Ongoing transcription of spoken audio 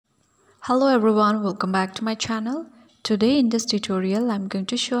Hello everyone, welcome back to my channel. Today in this tutorial I'm going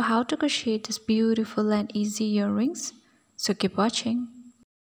to show how to crochet these beautiful and easy earrings. So keep watching.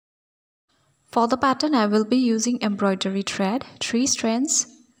 For the pattern I will be using embroidery thread, 3 strands,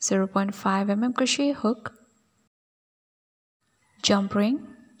 0.5 mm crochet hook, jump ring,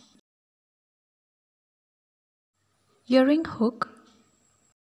 earring hook,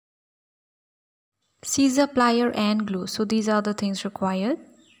 scissor plier and glue. So these are the things required.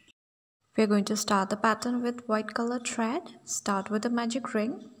 We are going to start the pattern with white color thread. Start with a magic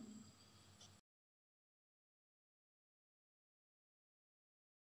ring.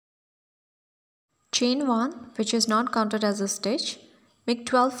 Chain 1, which is not counted as a stitch. Make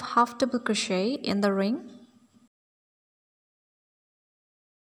 12 half double crochet in the ring.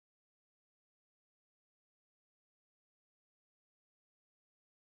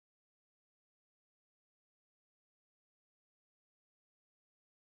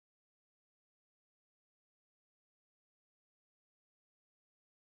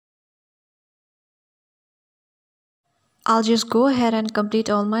 I'll just go ahead and complete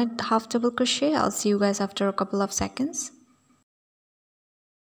all my half double crochet. I'll see you guys after a couple of seconds.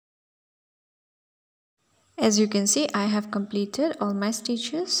 As you can see, I have completed all my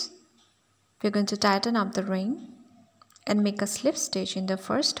stitches. We're going to tighten up the ring and make a slip stitch in the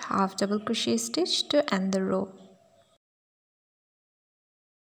first half double crochet stitch to end the row.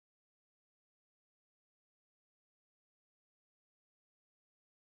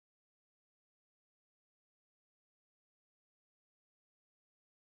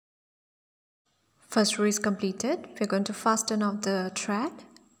 First row is completed. We're going to fasten off the thread.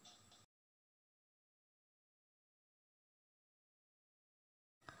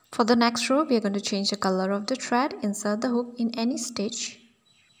 For the next row, we are going to change the color of the thread. Insert the hook in any stitch.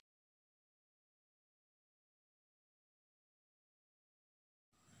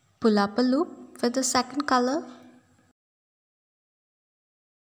 Pull up a loop with the second color.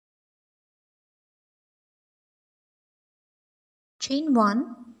 Chain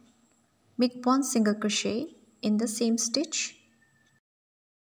 1. Make 1 single crochet in the same stitch.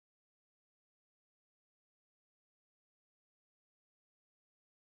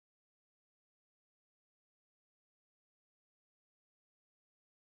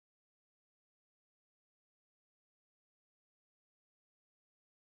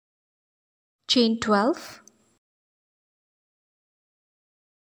 Chain 12.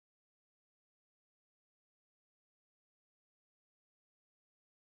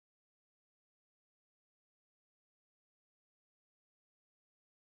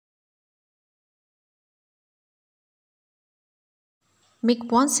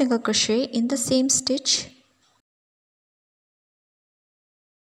 Make 1 single crochet in the same stitch.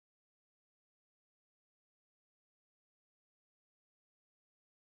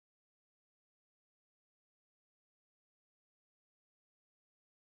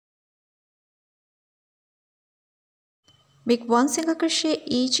 Make 1 single crochet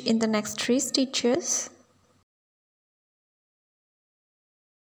each in the next 3 stitches.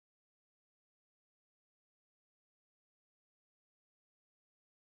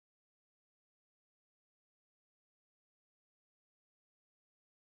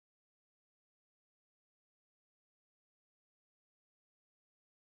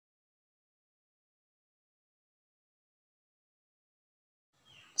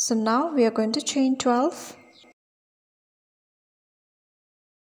 So now we are going to chain 12.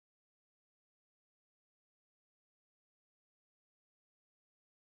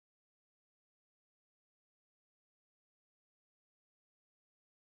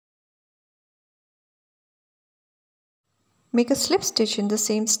 Make a slip stitch in the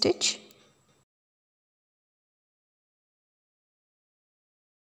same stitch.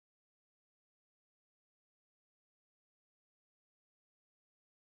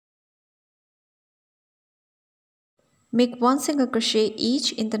 Make 1 single crochet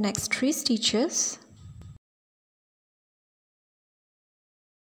each in the next 3 stitches.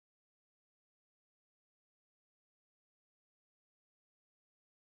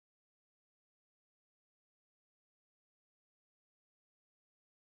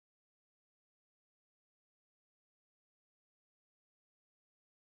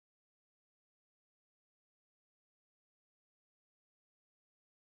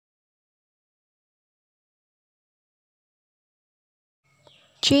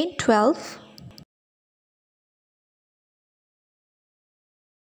 Chain 12.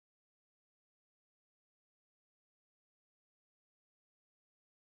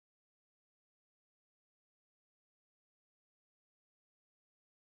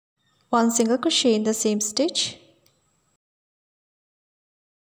 One single crochet in the same stitch.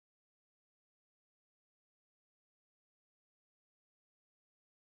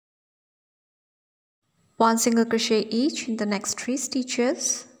 1 single crochet each in the next 3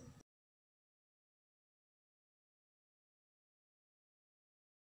 stitches.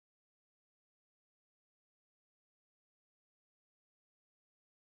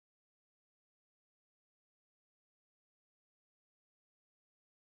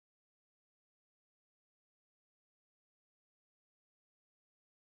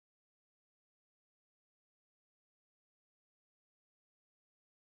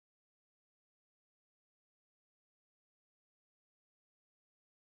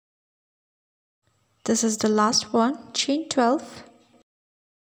 This is the last one, chain 12.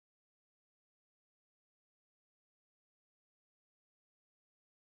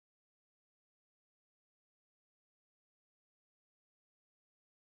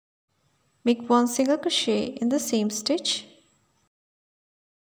 Make 1 single crochet in the same stitch.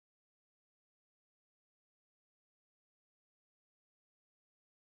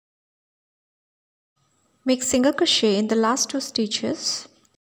 Make single crochet in the last 2 stitches.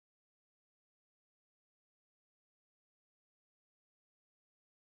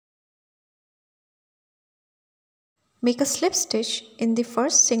 Make a slip stitch in the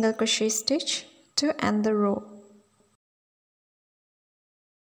first single crochet stitch to end the row.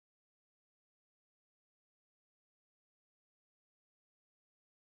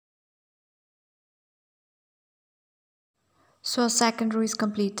 So our second row is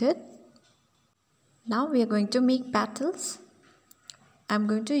completed. Now we are going to make petals. I'm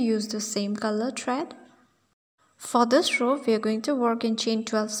going to use the same color thread. For this row we are going to work in chain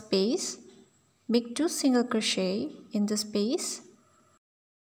 12 space. Make 2 single crochet in the space,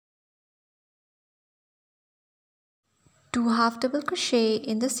 2 half double crochet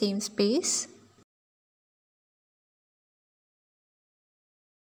in the same space,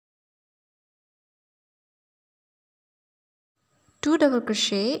 two double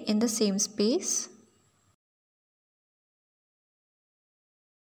crochet in the same space,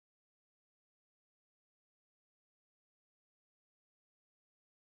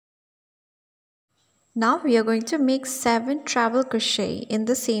 now we are going to make 7 treble crochet in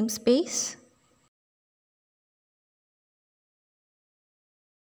the same space.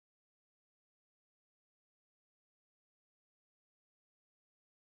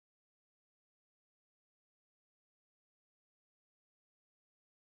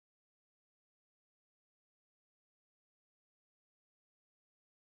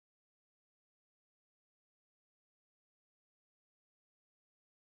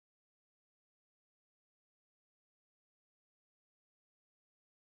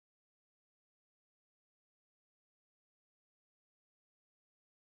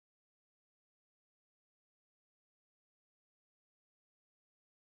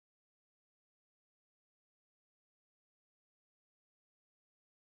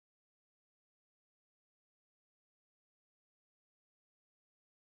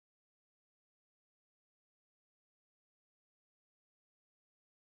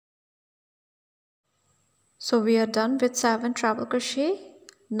 So we are done with 7 treble crochet.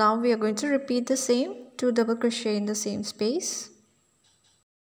 Now we are going to repeat the same, 2 double crochet in the same space.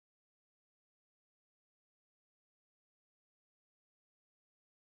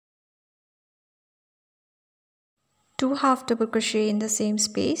 Two half double crochet in the same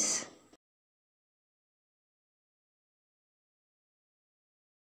space.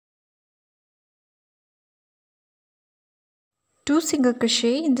 Two single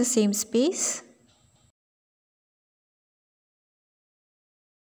crochet in the same space.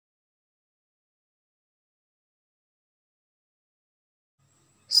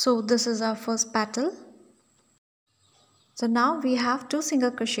 So this is our first petal. So now we have 2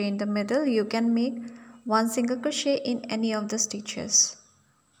 single crochet in the middle. You can make 1 single crochet in any of the stitches.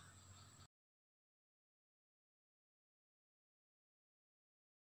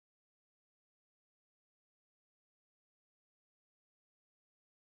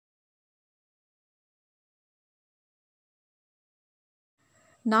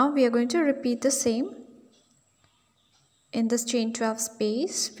 Now we are going to repeat the same. In this chain 12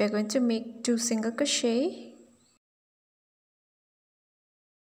 space, we are going to make 2 single crochet.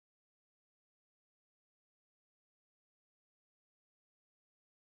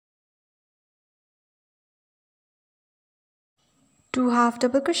 Two half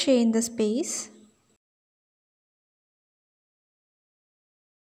double crochet in the space.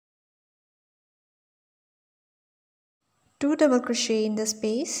 Two double crochet in the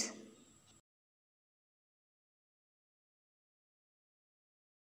space.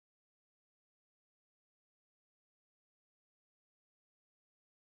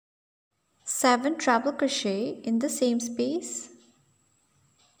 Seven treble crochet in the same space.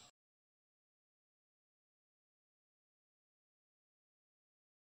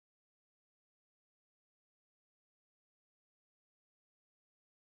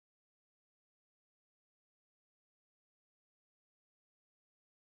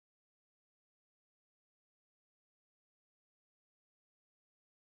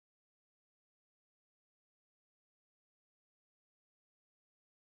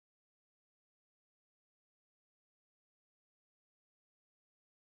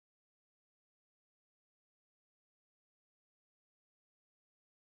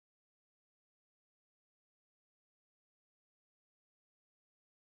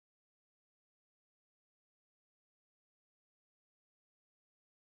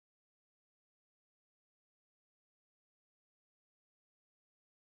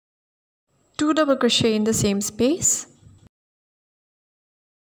 2 double crochet in the same space,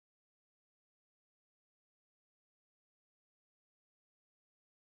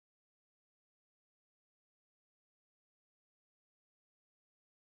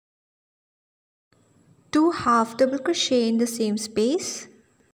 two half double crochet in the same space,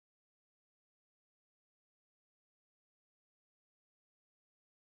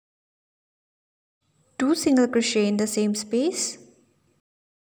 two single crochet in the same space,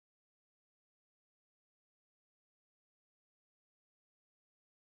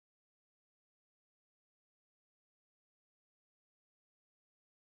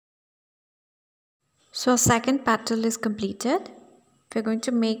 so our second petal is completed. We're going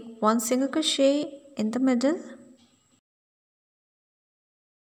to make one single crochet in the middle,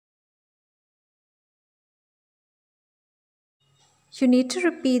 you need to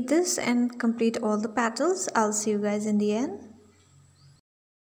repeat this and complete all the petals. I'll see you guys in the end.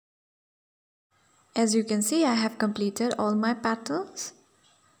 As you can see, I have completed all my petals.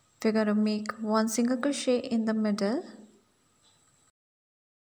 We're going to make one single crochet in the middle,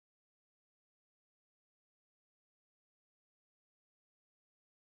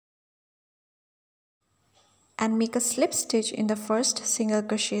 and make a slip stitch in the first single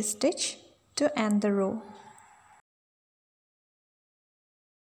crochet stitch to end the row.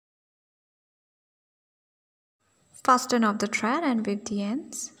 Fasten off the thread and weave the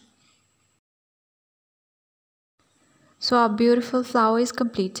ends. So our beautiful flower is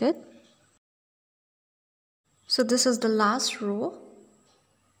completed. So this is the last row.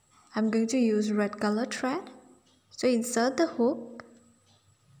 I'm going to use red color thread. So insert the hook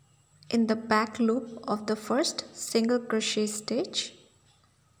in the back loop of the first single crochet stitch.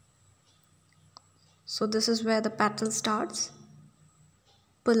 So this is where the petal starts.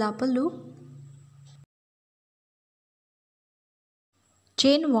 Pull up a loop,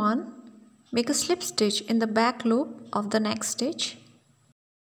 chain 1, make a slip stitch in the back loop of the next stitch.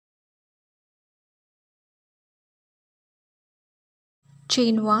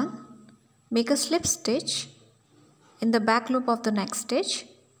 Chain 1, make a slip stitch in the back loop of the next stitch.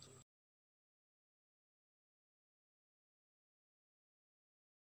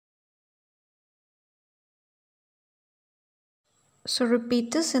 So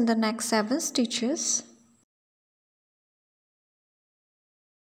repeat this in the next 7 stitches.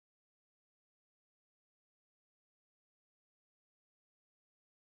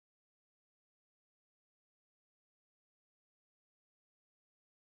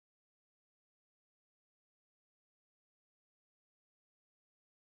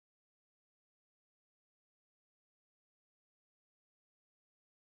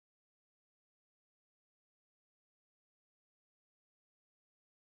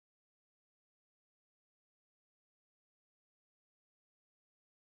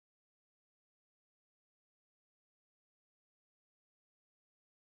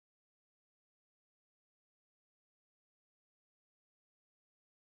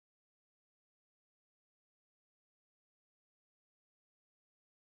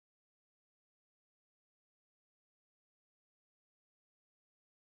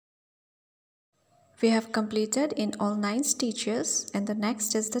 We have completed in all 9 stitches, and the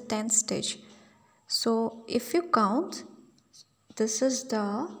next is the 10th stitch. So if you count, this is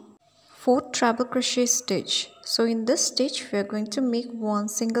the 4th treble crochet stitch. So in this stitch we are going to make one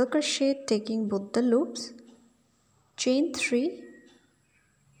single crochet taking both the loops, chain 3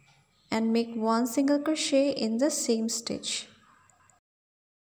 and make one single crochet in the same stitch.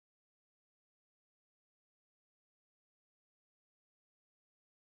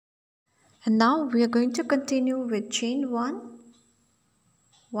 And now we are going to continue with chain 1,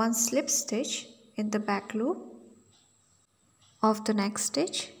 one slip stitch in the back loop of the next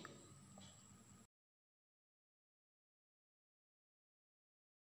stitch,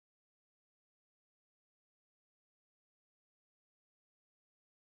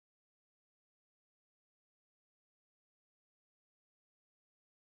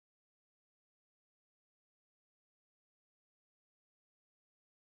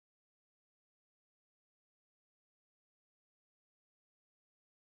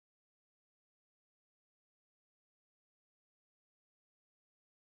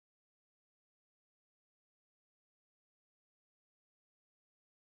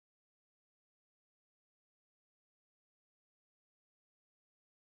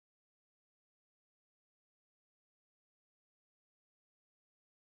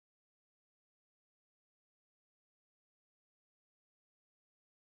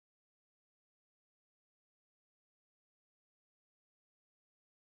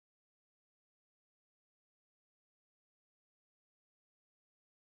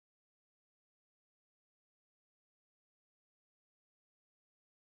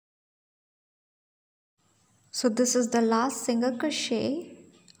 So this is the last single crochet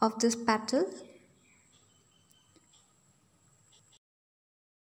of this petal.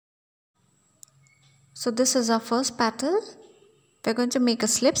 So this is our first petal. We're going to make a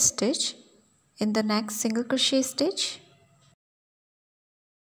slip stitch in the next single crochet stitch.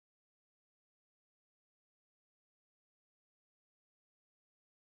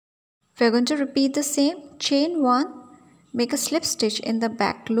 We're going to repeat the same. Chain 1, make a slip stitch in the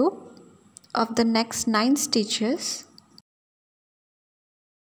back loop of the next 9 stitches.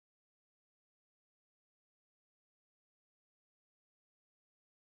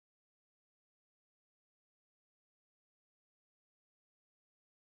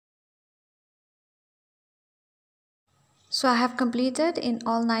 So I have completed in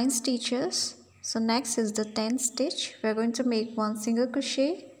all 9 stitches. So next is the 10th stitch. We're going to make 1 single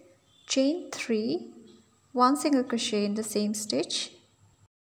crochet, chain 3, 1 single crochet in the same stitch.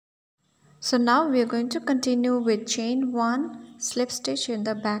 So now we are going to continue with chain 1, slip stitch in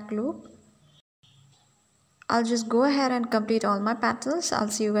the back loop. I'll just go ahead and complete all my petals. I'll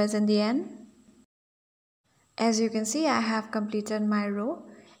see you guys in the end. As you can see, I have completed my row.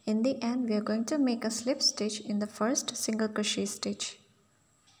 In the end, we are going to make a slip stitch in the first single crochet stitch.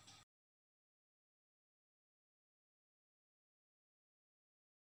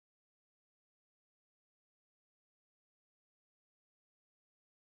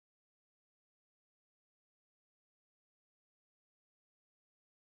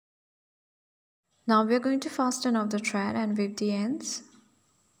 Now we are going to fasten off the thread and weave the ends.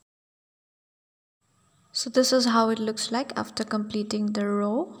 So this is how it looks like after completing the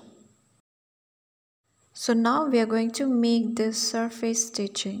row. So now we are going to make this surface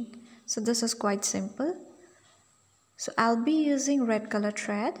stitching. So this is quite simple. So I'll be using red color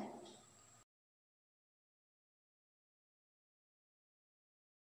thread.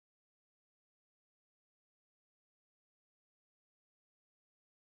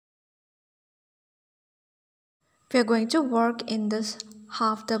 We are going to work in this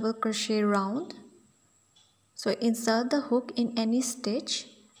half double crochet round. So insert the hook in any stitch.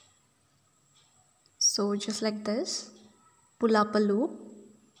 So just like this, pull up a loop.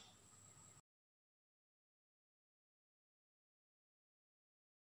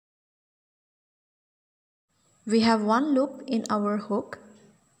 We have one loop in our hook.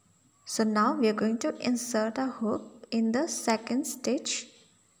 So now we are going to insert a hook in the second stitch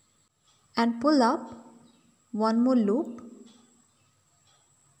and pull up one more loop.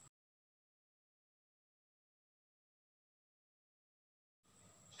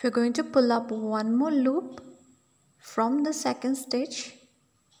 We are going to pull up one more loop from the second stitch.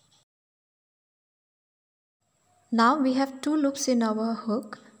 Now we have 2 loops in our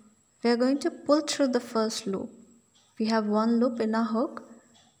hook. We are going to pull through the first loop. We have one loop in our hook.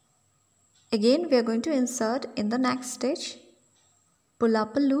 Again we are going to insert in the next stitch, pull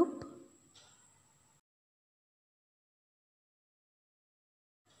up a loop,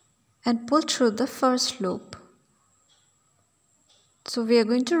 and pull through the first loop. So we are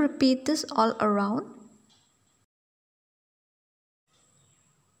going to repeat this all around.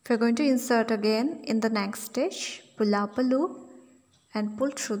 We are going to insert again in the next stitch, pull up a loop and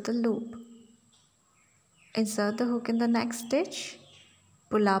pull through the loop. Insert the hook in the next stitch,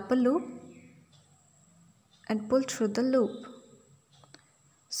 pull up a loop and pull through the loop.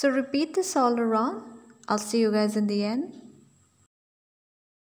 So repeat this all around. I'll see you guys in the end.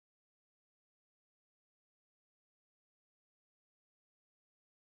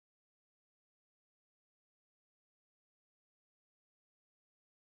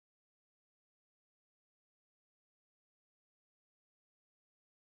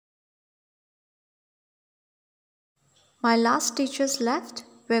 My last stitch is left.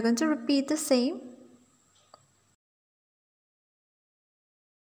 We are going to repeat the same.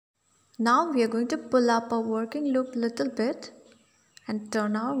 Now we are going to pull up our working loop little bit and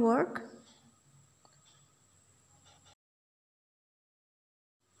turn our work.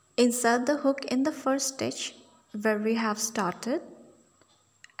 Insert the hook in the first stitch where we have started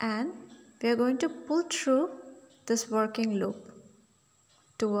and we are going to pull through this working loop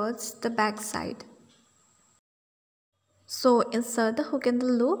towards the back side. So insert the hook in the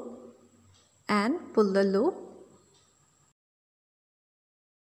loop and pull the loop.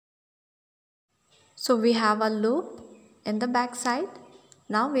 So we have a loop in the back side.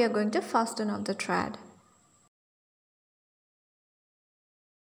 Now we are going to fasten off the thread.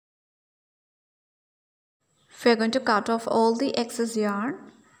 We are going to cut off all the excess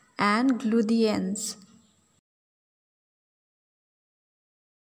yarn and glue the ends.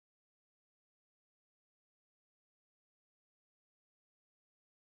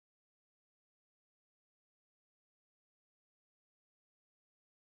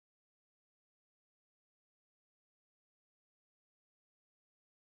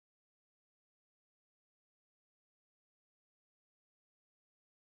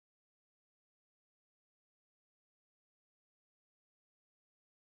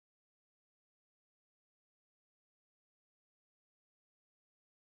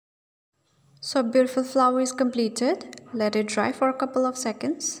 So beautiful flower is completed. Let it dry for a couple of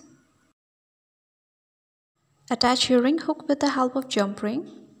seconds. Attach earring hook with the help of jump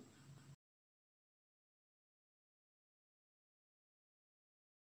ring.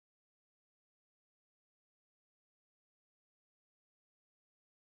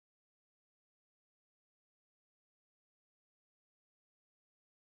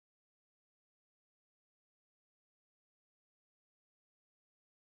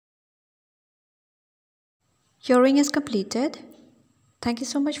 Your ring is completed. Thank you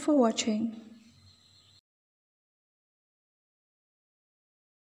so much for watching.